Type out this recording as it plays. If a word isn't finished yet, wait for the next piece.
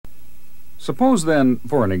Suppose then,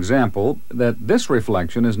 for an example, that this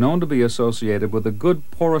reflection is known to be associated with a good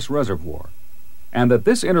porous reservoir, and that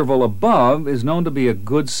this interval above is known to be a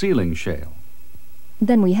good sealing shale.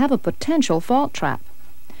 Then we have a potential fault trap.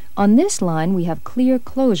 On this line, we have clear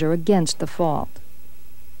closure against the fault.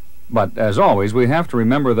 But, as always, we have to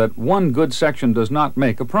remember that one good section does not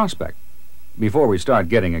make a prospect. Before we start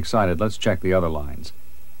getting excited, let's check the other lines.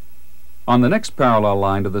 On the next parallel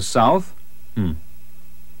line to the south,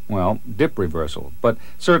 well, dip reversal, but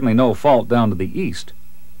certainly no fault down to the east.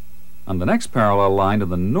 On the next parallel line to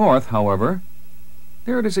the north, however,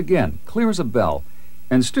 there it is again, clear as a bell,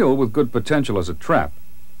 and still with good potential as a trap.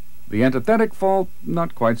 The antithetic fault,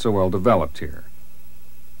 not quite so well developed here.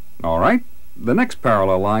 All right, the next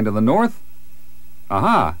parallel line to the north,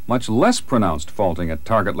 aha, much less pronounced faulting at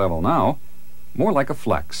target level now, more like a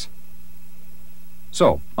flex.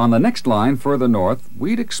 So, on the next line further north,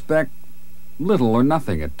 we'd expect little or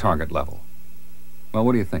nothing at target level. Well,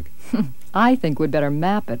 what do you think? I think we'd better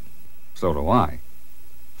map it. So do I.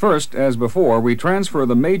 First, as before, we transfer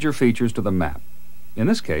the major features to the map. In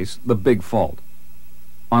this case, the big fault.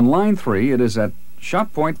 On line 3, it is at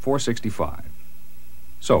shot point 465.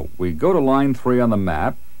 So, we go to line 3 on the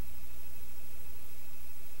map,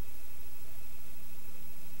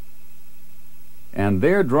 and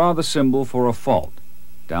there draw the symbol for a fault,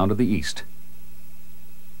 down to the east.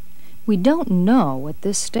 We don't know at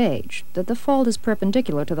this stage that the fault is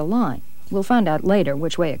perpendicular to the line. We'll find out later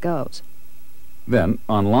which way it goes. Then,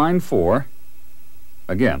 on line 4,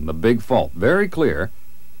 again, the big fault, very clear,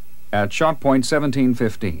 at shot point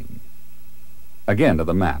 1715. Again to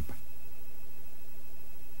the map.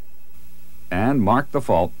 And mark the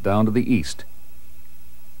fault down to the east.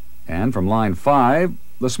 And from line 5,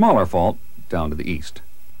 the smaller fault down to the east.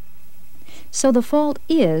 So the fault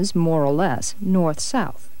is, more or less,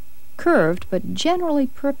 north-south, curved but generally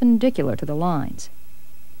perpendicular to the lines.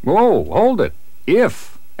 Whoa, hold it.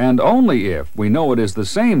 If, and only if, we know it is the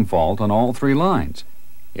same fault on all 3 lines.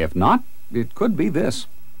 If not, it could be this.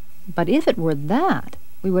 But if it were that,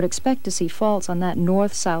 we would expect to see faults on that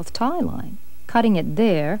north-south tie line, cutting it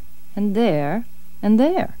there, and there, and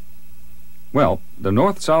there. Well, the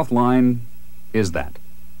north-south line is that.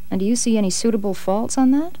 And do you see any suitable faults on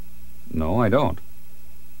that? No, I don't.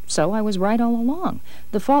 So I was right all along.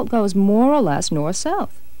 The fault goes more or less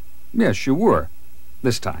north-south. Yes, you were.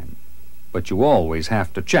 This time. But you always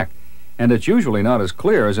have to check, and it's usually not as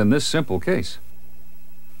clear as in this simple case.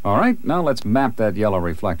 All right, now let's map that yellow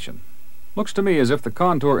reflection. Looks to me as if the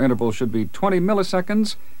contour interval should be 20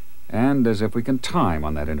 milliseconds, and as if we can time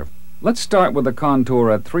on that interval. Let's start with the contour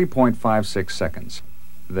at 3.56 seconds.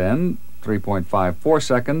 Then 3.54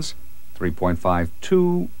 seconds,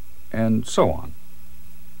 3.52, and so on.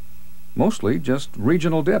 Mostly just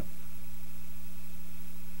regional dip.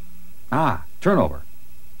 Ah, turnover.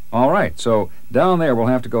 All right, so down there we'll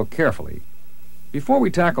have to go carefully. Before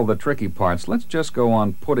we tackle the tricky parts, let's just go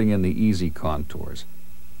on putting in the easy contours.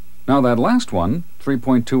 Now that last one,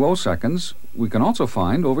 3.20 seconds, we can also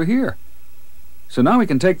find over here. So now we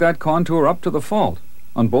can take that contour up to the fault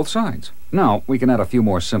on both sides. Now we can add a few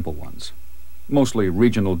more simple ones. Mostly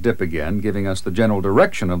regional dip again, giving us the general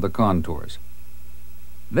direction of the contours.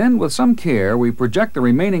 Then, with some care, we project the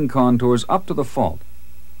remaining contours up to the fault.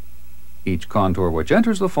 Each contour which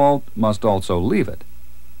enters the fault must also leave it.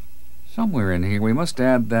 Somewhere in here we must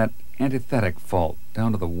add that antithetic fault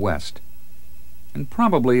down to the west, and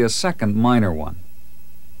probably a second minor one.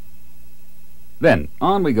 Then,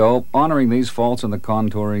 on we go, honoring these faults and the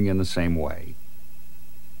contouring in the same way.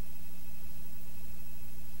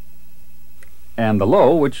 And the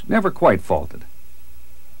low, which never quite faulted.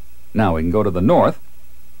 Now we can go to the north,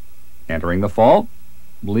 entering the fault,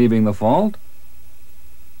 leaving the fault,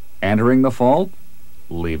 entering the fault,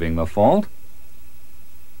 leaving the fault,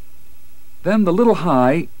 then the little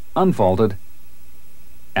high, unfaulted,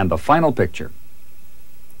 and the final picture.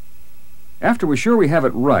 After we're sure we have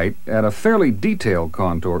it right, at a fairly detailed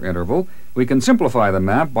contour interval, we can simplify the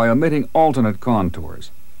map by omitting alternate contours.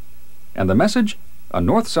 And the message? A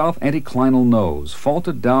north-south anticlinal nose,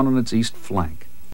 faulted down on its east flank.